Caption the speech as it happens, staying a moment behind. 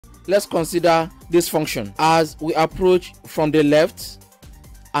let's consider this function as we approach from the left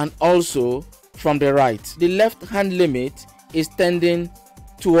and also from the right. The left hand limit is tending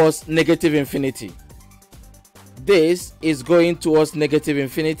towards negative infinity. This is going towards negative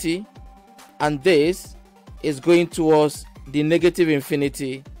infinity, and this is going towards the negative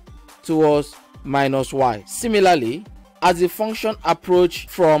infinity towards minus y. Similarly, as the function approach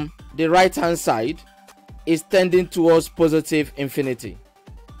from the right hand side is tending towards positive infinity,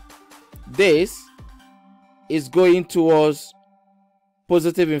 this is going towards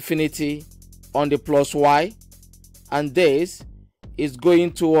positive infinity on the plus y, and this is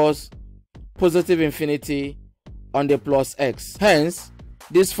going towards positive infinity on the plus x. Hence,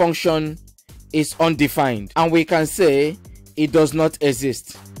 this function is undefined, and we can say it does not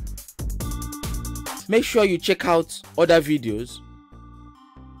exist. Make sure you check out other videos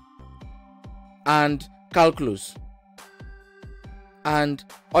and calculus and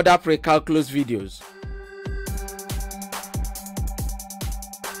other pre-calculus videos.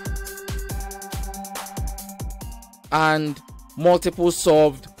 And multiple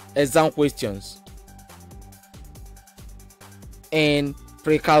solved exam questions in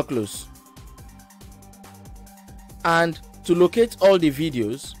pre-calculus. And to locate all the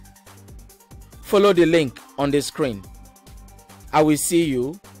videos, follow the link on the screen. I will see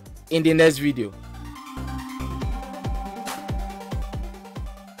you in the next video.